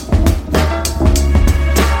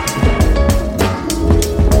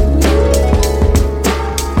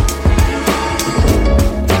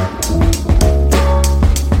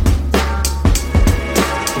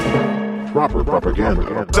 Proper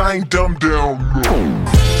propaganda. Dang dumb down.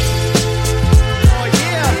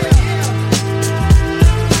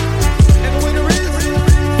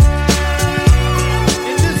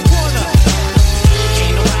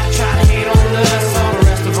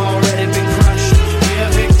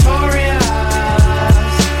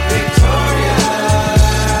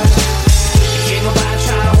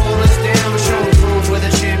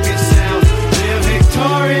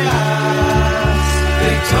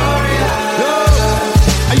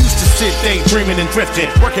 Dreaming and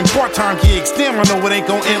drifting, working part-time gigs. Damn, I know it ain't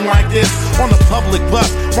gon' end like this. On the public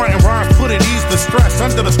bus, writing rhymes, put it ease the stress.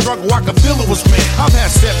 Under the struggle, I could feel it was meant. I've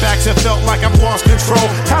had setbacks and felt like I've lost control.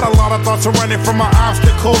 Had a lot of thoughts of running from my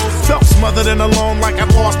obstacles. Felt smothered and alone, like I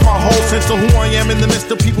lost my whole sense of who I am. In the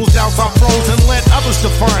midst of people's doubts, I froze and let others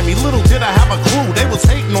define me. Little did I have a clue, they was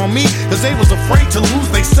hating on me, cause they was afraid to lose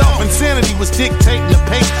they self. Insanity was dictating the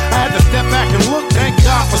pace. I had to step back and look, thank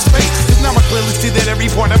God for space. Cause now I clearly see that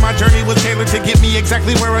every part of my journey was tailored to get me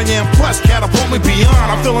exactly where I am. Plus, catapult me beyond.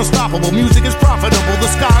 I feel unstoppable. Music is profitable. The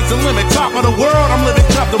sky's the limit. Top of the world. I'm living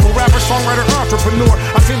comfortable. Rapper, songwriter, entrepreneur.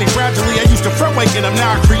 I've seen it gradually. I used to fret waking up.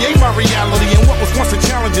 Now I create my reality. And what was once a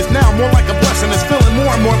challenge is now more like a blessing. It's feeling more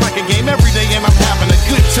and more like a game every day. And I'm having a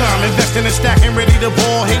good time. Investing and stacking, ready to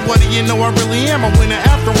ball. Hey, what do you know? I really am a winner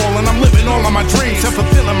after all. And I'm living all of my dreams and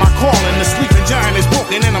fulfilling my calling. The sleeping giant is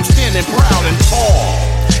broken and I'm standing proud and tall.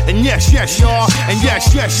 And yes, yes, y'all. And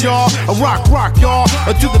yes, yes, y'all. A rock, y'all.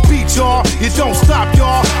 To the beat, y'all. You don't stop,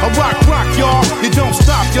 y'all. A rock, y'all. You don't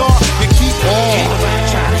stop, y'all. You keep on. Ain't nobody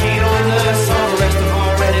trying to hate on us. All the rest have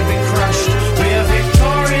already been crushed. We're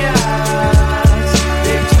victorious.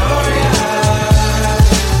 Victorious.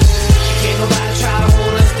 Ain't nobody trying to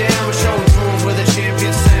hold us down. We're showing proof with a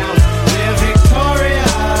champion sound. We're victorious.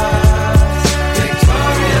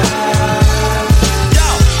 Victorious. Yo,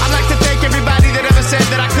 I'd like to thank everybody that ever said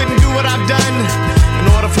that I couldn't do what I've done. In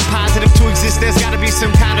order for positive to exist, there's gotta be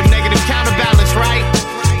some kind of negative counterbalance, right?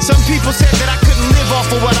 Some people said that I couldn't live off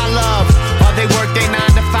of what I love, while they work their 9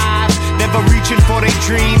 to 5, never reaching for their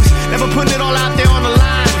dreams, never putting it all out there on the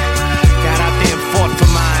line. Got out there and fought for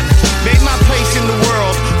mine, made my place in the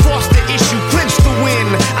world, forced the issue, clinched the win.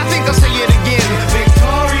 I think I'll say it again.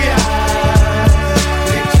 Victoria,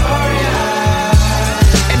 Victoria.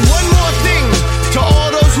 And one more thing, to all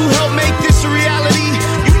those who helped make this a reality,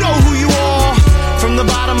 you know who you are. From the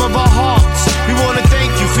bottom of our hearts, we wanna thank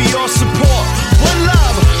you for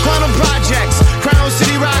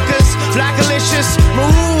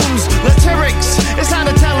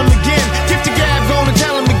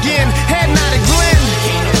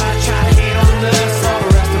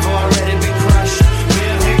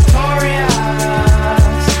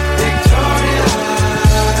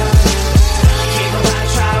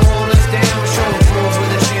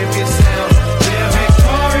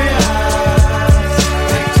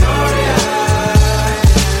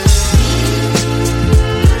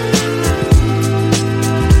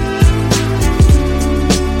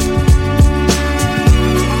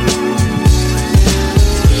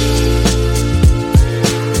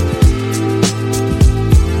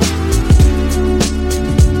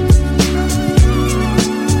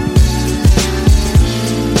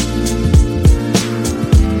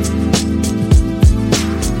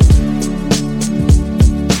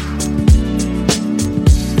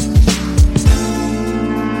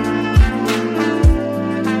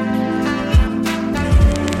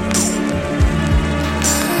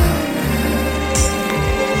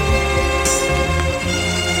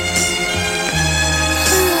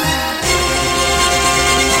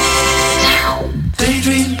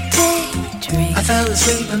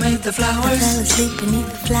asleep beneath the flowers.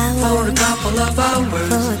 For a couple of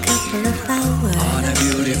hours. On a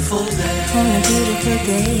beautiful day.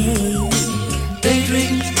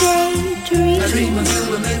 Daydream. I dream of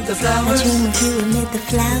you amid the flowers. For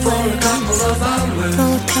a couple of hours.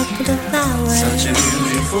 Such a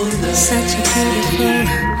beautiful day.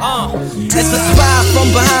 It's a spy from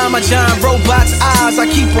behind my giant robot's eyes. I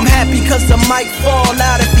keep him happy cause I might fall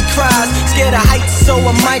out if he cries. Scared of heights so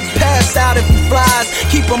I might pass out if he flies.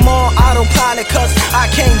 Keep him on autopilot cause I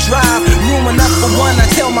can't drive. Room enough for one, I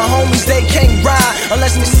tell my homies they can't ride.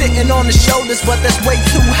 Unless we're sitting on the shoulders, but that's way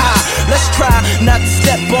too high. Let's try not to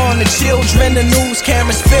step on the children. The news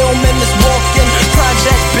cameras filming this walking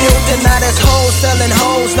project building. Now there's hoes selling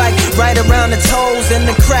hoes like right around the toes. And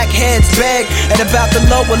the crackheads beg at about the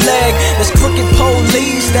lower leg. There's crooked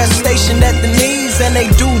police that's stationed at the knees. And they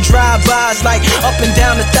do drive-bys like up and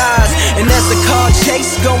down the thighs. And there's a car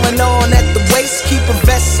chase going on at the waist. Keep a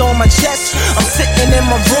vest on my chest. I'm sitting in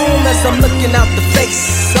my room as I'm looking out the face.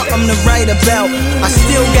 Something to write about. I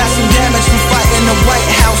still got some damage from fighting the White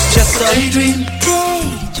House. Just a daydream.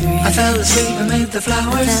 I fell asleep beneath the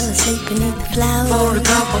flowers. For a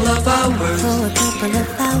couple of hours. On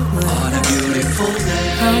a beautiful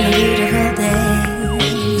day.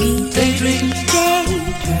 Daydream.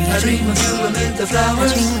 I dream of you amid the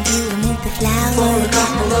flowers. For a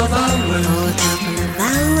couple of hours.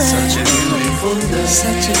 Such a beautiful day.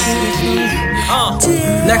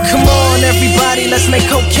 Now come on everybody, let's make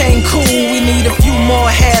cocaine cool. We need a few more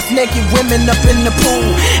half-naked women up in the pool.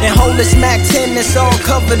 And hold this Mac 10 that's all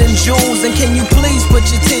covered in jewels. And can you please put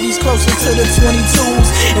your titties closer to the 22s?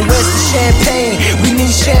 And where's the champagne? We need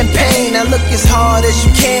champagne. Now look as hard as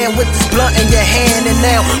you can with this blunt in your hand. And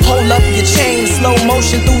now hold up your chain, slow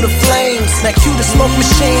motion through the flames. Now cue the smoke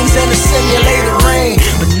machines and the simulated rain.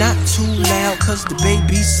 But not too loud cause the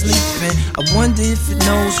baby's sleeping. I wonder if it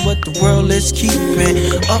knows what the world is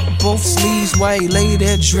keeping. Up both sleeves while he lay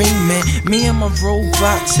there dreaming. Me and my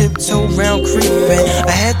robot tiptoe round creeping.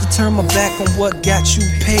 I had to turn my back on what got you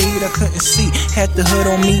paid. I couldn't see, had the hood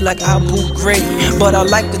on me like Abu Ghraib. But I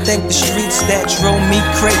like to thank the streets that drove me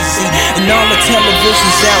crazy. And all the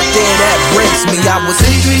televisions out there that breaks me. I was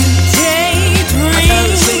daydream. I fell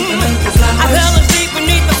asleep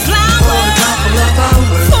beneath the flowers. For a couple of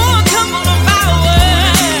hours.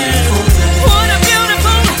 What a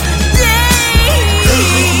beautiful day.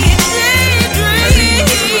 Daydream.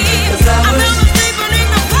 I fell asleep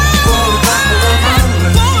beneath the flowers. For a couple of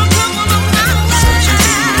hours. Such a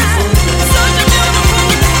beautiful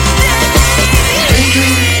day.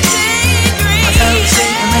 Daydream. I fell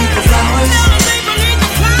asleep beneath the flowers.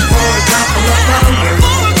 For a couple of hours.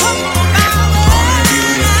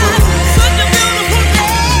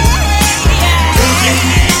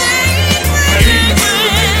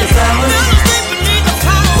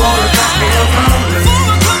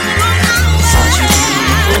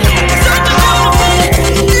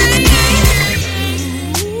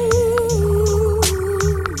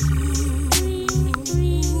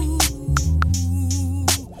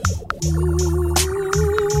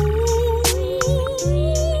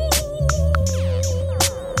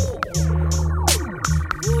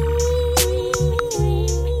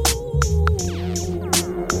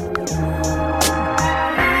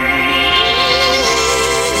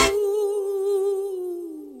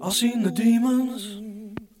 I've seen the demons,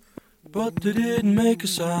 but they didn't make a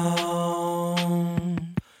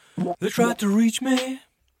sound. They tried to reach me,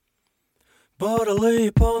 but I lay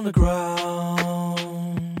upon the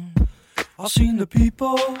ground. I've seen the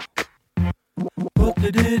people, but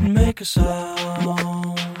they didn't make a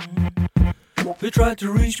sound. They tried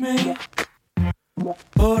to reach me,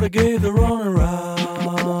 but I gave the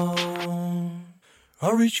runaround.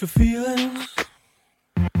 I reached for feelings,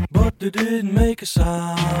 but they didn't make a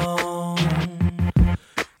sound.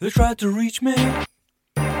 They tried to reach me,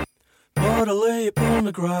 but I lay upon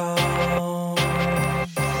the ground.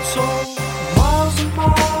 So miles and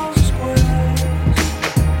miles of squares,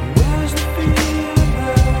 where's the feeling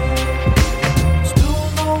there? Still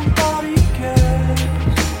nobody cares.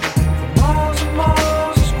 For miles and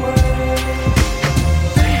miles of squares,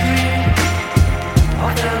 daydream. I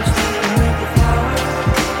fell asleep beneath the flowers.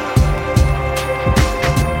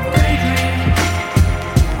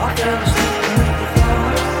 I fell asleep beneath the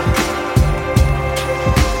flowers.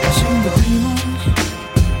 I seen the demons,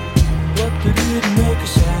 but they didn't make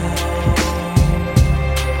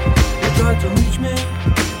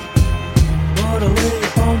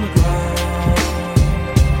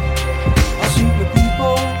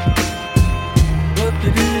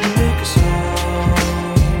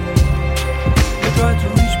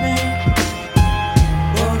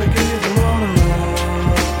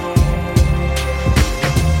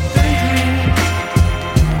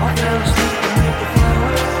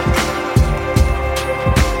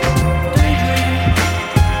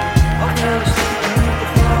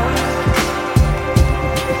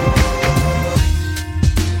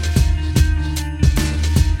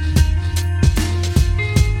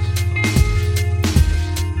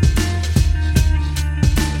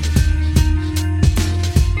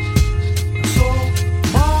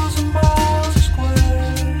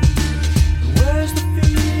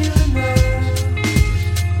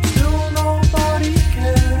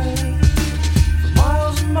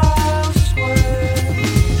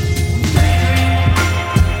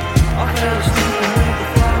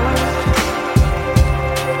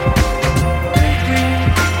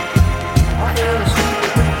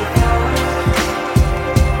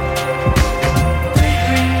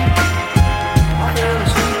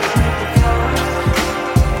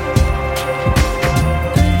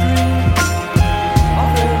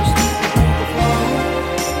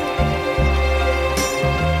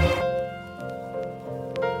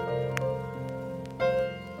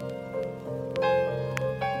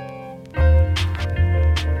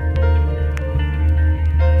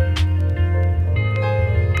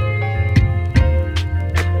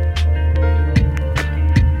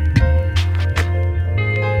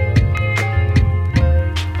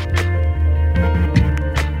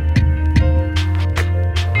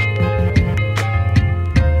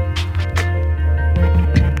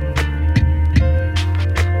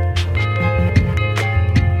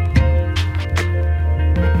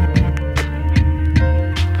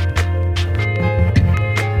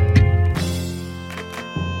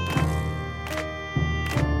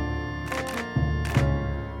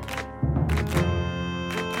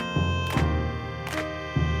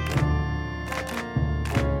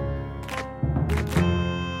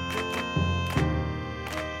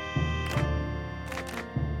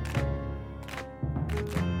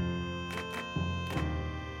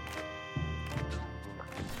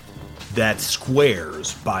That's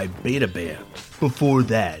Squares by Beta Band. Before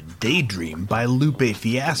that, Daydream by Lupe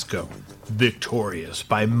Fiasco. Victorious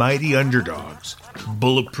by Mighty Underdogs.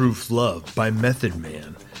 Bulletproof Love by Method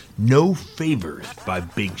Man. No Favors by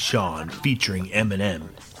Big Sean featuring Eminem.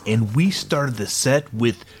 And we started the set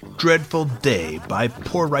with Dreadful Day by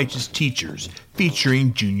Poor Righteous Teachers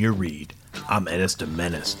featuring Junior Reed. I'm Ennis the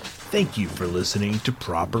Menace. Thank you for listening to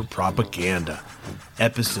Proper Propaganda.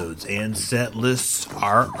 Episodes and set lists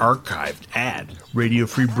are archived at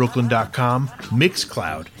RadioFreeBrooklyn.com,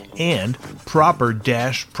 Mixcloud, and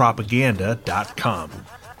proper-propaganda.com.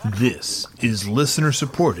 This is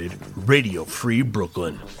listener-supported Radio Free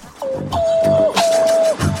Brooklyn.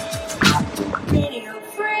 Radio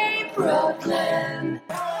Free Brooklyn.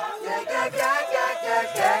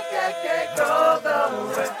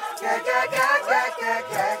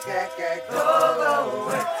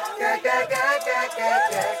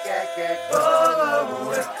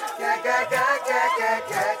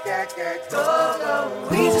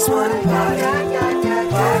 We just wanna party,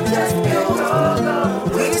 just for you.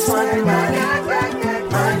 We just wanna party,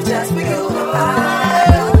 just for you.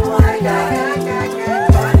 I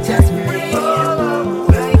wanna party, just for you.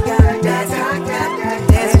 We gotta dance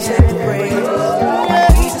and shake the brain.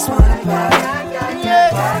 We just wanna party, just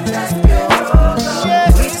for you.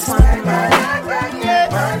 We just wanna party,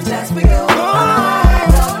 just for you.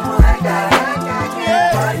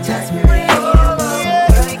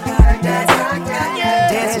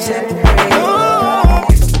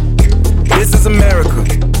 This is America.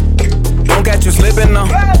 Don't catch you slipping now.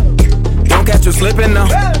 Don't catch you slipping now.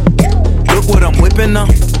 Look what I'm whipping now.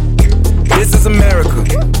 This is America.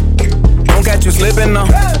 Don't catch you slipping now.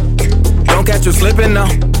 Don't catch you slipping now.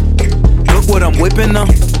 Look what I'm whipping now.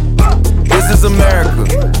 This is America.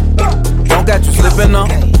 Don't catch you slipping now.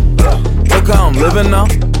 Look how I'm living now.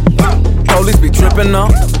 Police be tripping now.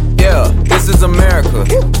 Yeah, this is America.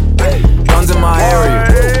 Guns in my area.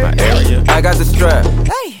 I got the strap.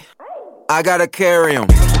 I gotta carry 'em.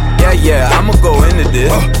 Yeah, I'ma go into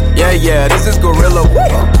this. Yeah, this is gorilla.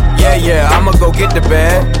 Yeah, I'ma go get the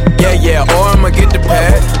bag. Yeah, or I'ma get the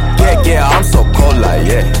pad. Yeah, I'm so cold like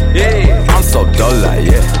yeah. I'm so dull like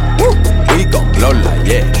yeah. We gon' blow like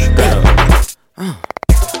yeah.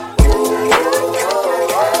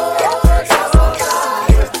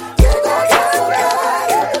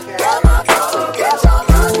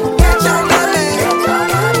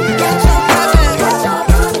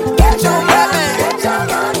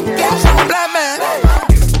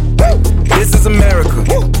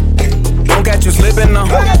 Slipping now.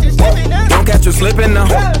 Don't catch you slipping now.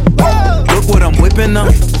 Look what I'm whipping now.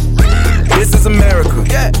 This is America.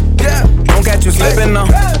 Don't catch you slipping now.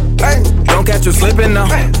 Don't catch you slipping now.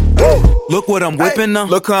 Look what I'm whipping now.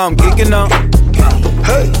 Look how I'm geeking now.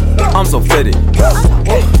 I'm so fitted.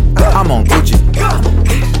 I'm on Gucci.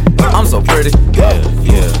 I'm so pretty.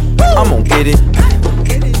 I'm gonna get it.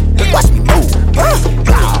 Watch me move.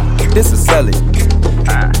 This is Sally.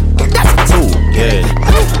 That's a tool.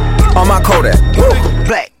 On my Kodak,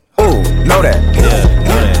 black, ooh, know that,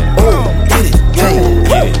 ooh, get it,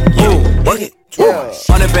 work it,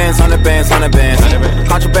 100 bands, contraband,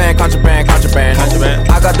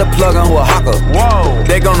 I got the plug on who a hawker, whoa,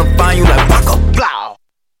 they gonna find you like Baka, blah,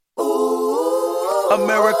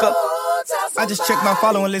 America, I just checked my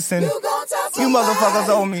follow and listen, you motherfuckers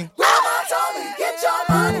owe me. Get your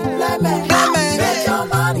money, black man, get your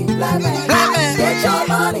money, black man, get your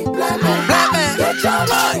money, black man, get your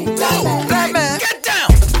money, black man, get down.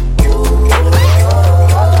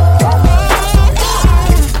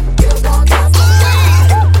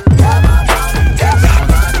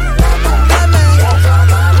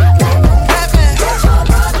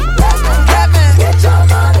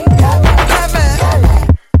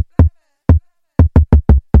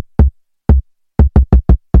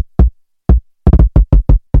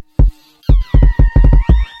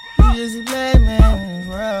 Just a black man in this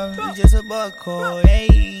world, you just a buckhole,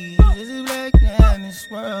 hey. Just a black man in this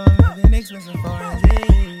world, living expensive foreigns,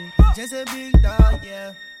 hey. Just a big dog,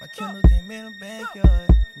 yeah. My Kindle came in the backyard.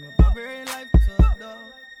 From a barbarian life to a dog.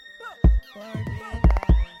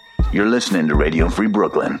 You're listening to Radio Free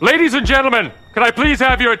Brooklyn. Ladies and gentlemen, can I please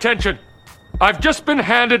have your attention? I've just been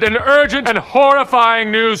handed an urgent and horrifying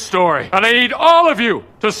news story, and I need all of you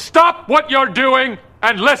to stop what you're doing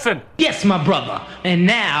and listen. Yes, my brother. And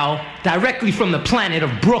now, directly from the planet of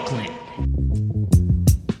Brooklyn.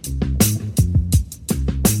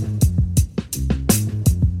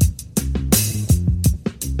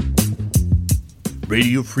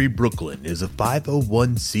 Radio Free Brooklyn is a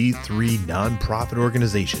 501c3 nonprofit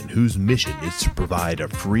organization whose mission is to provide a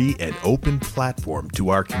free and open platform to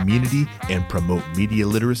our community and promote media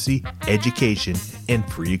literacy, education, and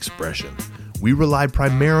free expression. We rely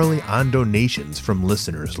primarily on donations from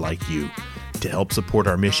listeners like you. To help support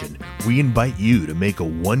our mission, we invite you to make a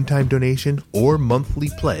one-time donation or monthly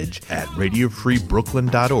pledge at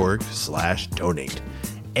radiofreebrooklyn.org/donate.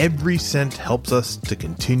 Every cent helps us to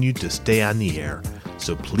continue to stay on the air,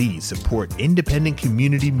 so please support independent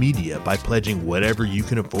community media by pledging whatever you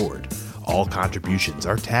can afford. All contributions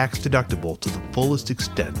are tax deductible to the fullest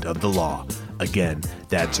extent of the law. Again,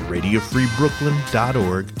 that's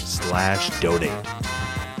radiofreebrooklyn.org/donate.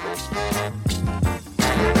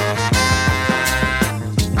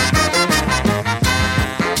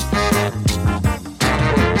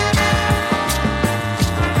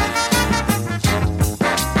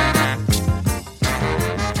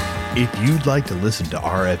 If you'd like to listen to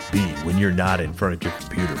RFB when you're not in front of your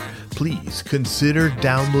computer, please consider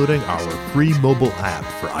downloading our free mobile app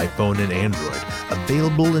for iPhone and Android,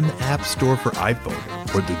 available in the App Store for iPhone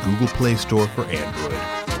or the Google Play Store for Android.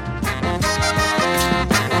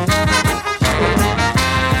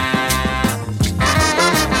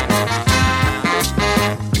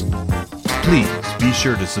 Please be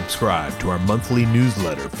sure to subscribe to our monthly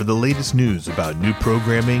newsletter for the latest news about new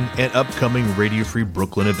programming and upcoming Radio Free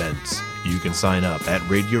Brooklyn events. You can sign up at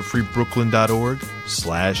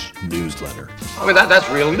radiofreebrooklyn.org/newsletter. I mean, that's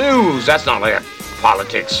real news. That's not like a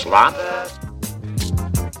politics slop.